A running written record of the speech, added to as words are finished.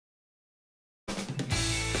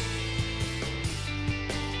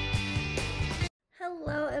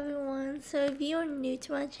Hello everyone, so if you are new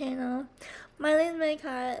to my channel, my name is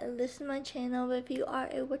mariak and this is my channel. But if you are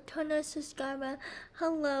a returner subscriber,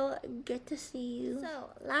 hello, good to see you.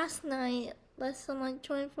 So last night, less than like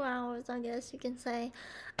 24 hours I guess you can say,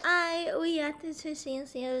 I reacted to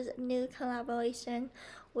CNCO's new collaboration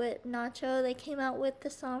with Nacho. They came out with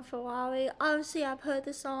the song Ferrari. Obviously I've heard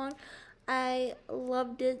the song. I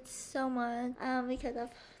loved it so much because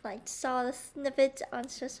I've like saw the snippets on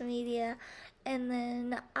social media, and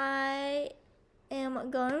then I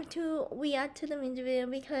am going to react to the music video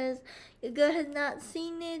because your girl has not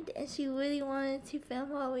seen it and she really wanted to film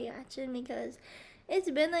her reaction because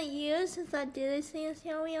it's been a year since I did a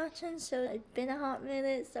CNCO reaction, so it's been a hot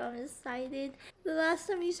minute, so I'm excited. The last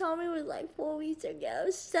time you saw me was like 4 weeks ago,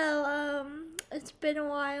 so it's been a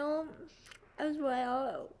while as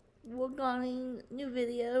well. Regarding new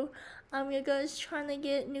video, your girl's trying to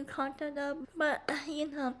get new content up, but you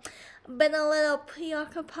know, been a little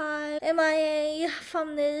preoccupied, MIA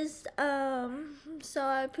from this, so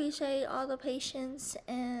I appreciate all the patience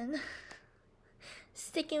and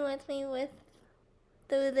sticking with me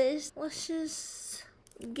through this. Let's just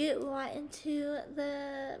get right into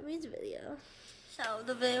the music video. So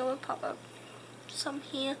the video will pop up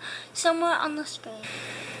somewhere on the screen.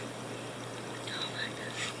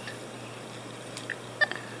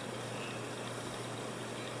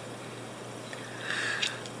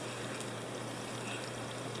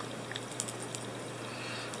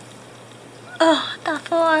 Oh, that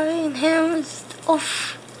Ferrari in him is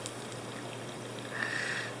off.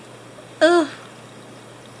 Ugh.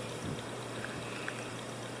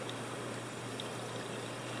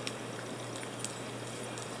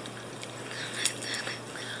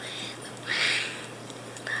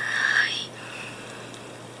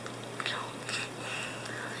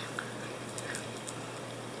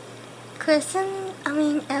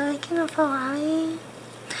 Eric in a Ferrari.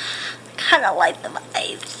 Kinda like the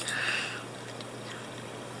vibes.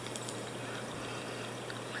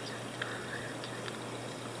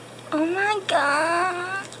 Oh my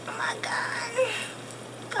god. Oh my god.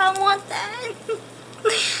 I want that.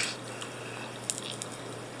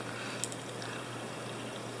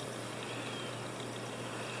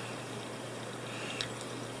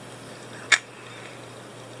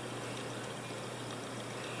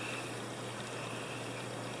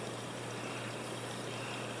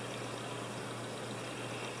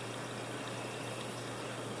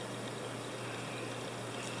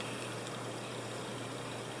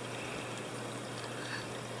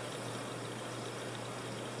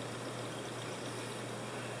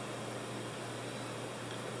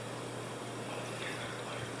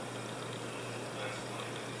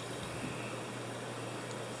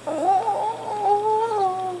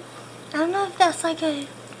 Oh, I don't know if that's like a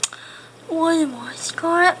Walmart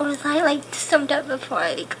card or is that like some type of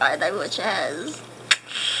party card that which has.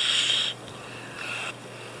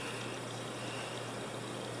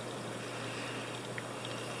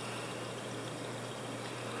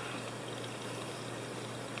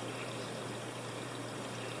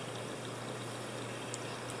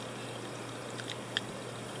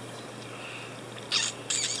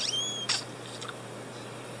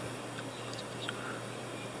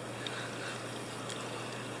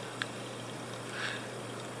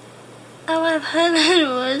 Oh, I've heard that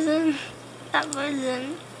wasn't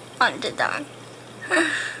underdone.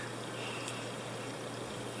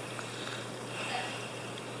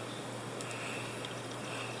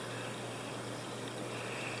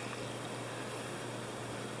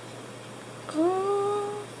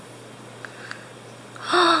 Ooh.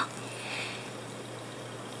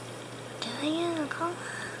 Did I get a call?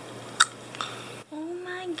 Oh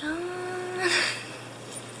my god.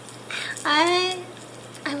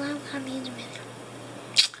 I love that music video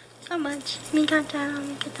so much. Me encantado,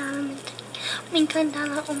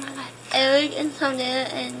 oh my god. Eric and Sonia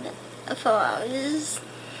and Ferraris.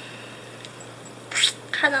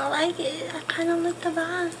 Kinda like it. I kinda like the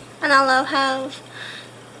vibe. And I love how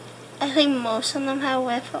I think most of them have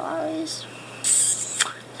red Ferraris.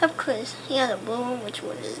 Of course, he had a blue one, which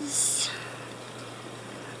was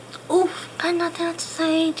oof, but nothing else to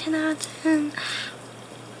say. 10 out of 10.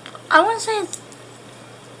 I wouldn't say it's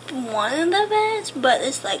one of the best, but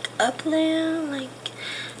it's like up there, like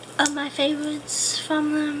of my favorites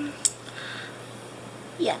from them.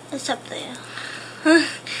 Yeah, it's up there. I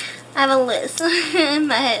have a list in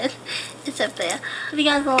my head. It's up there. If you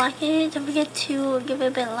guys like it, don't forget to give it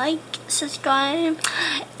a bit of like, subscribe,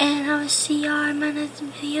 and I will see y'all in my next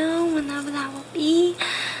video, whenever that will be.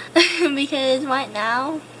 Because right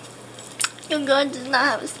now, your girl does not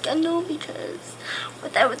have a schedule because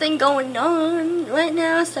with everything going on right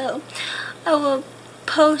now, so I will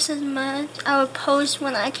post as much. I will post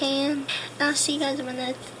when I can. I'll see you guys in my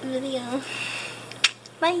next video.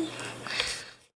 Bye.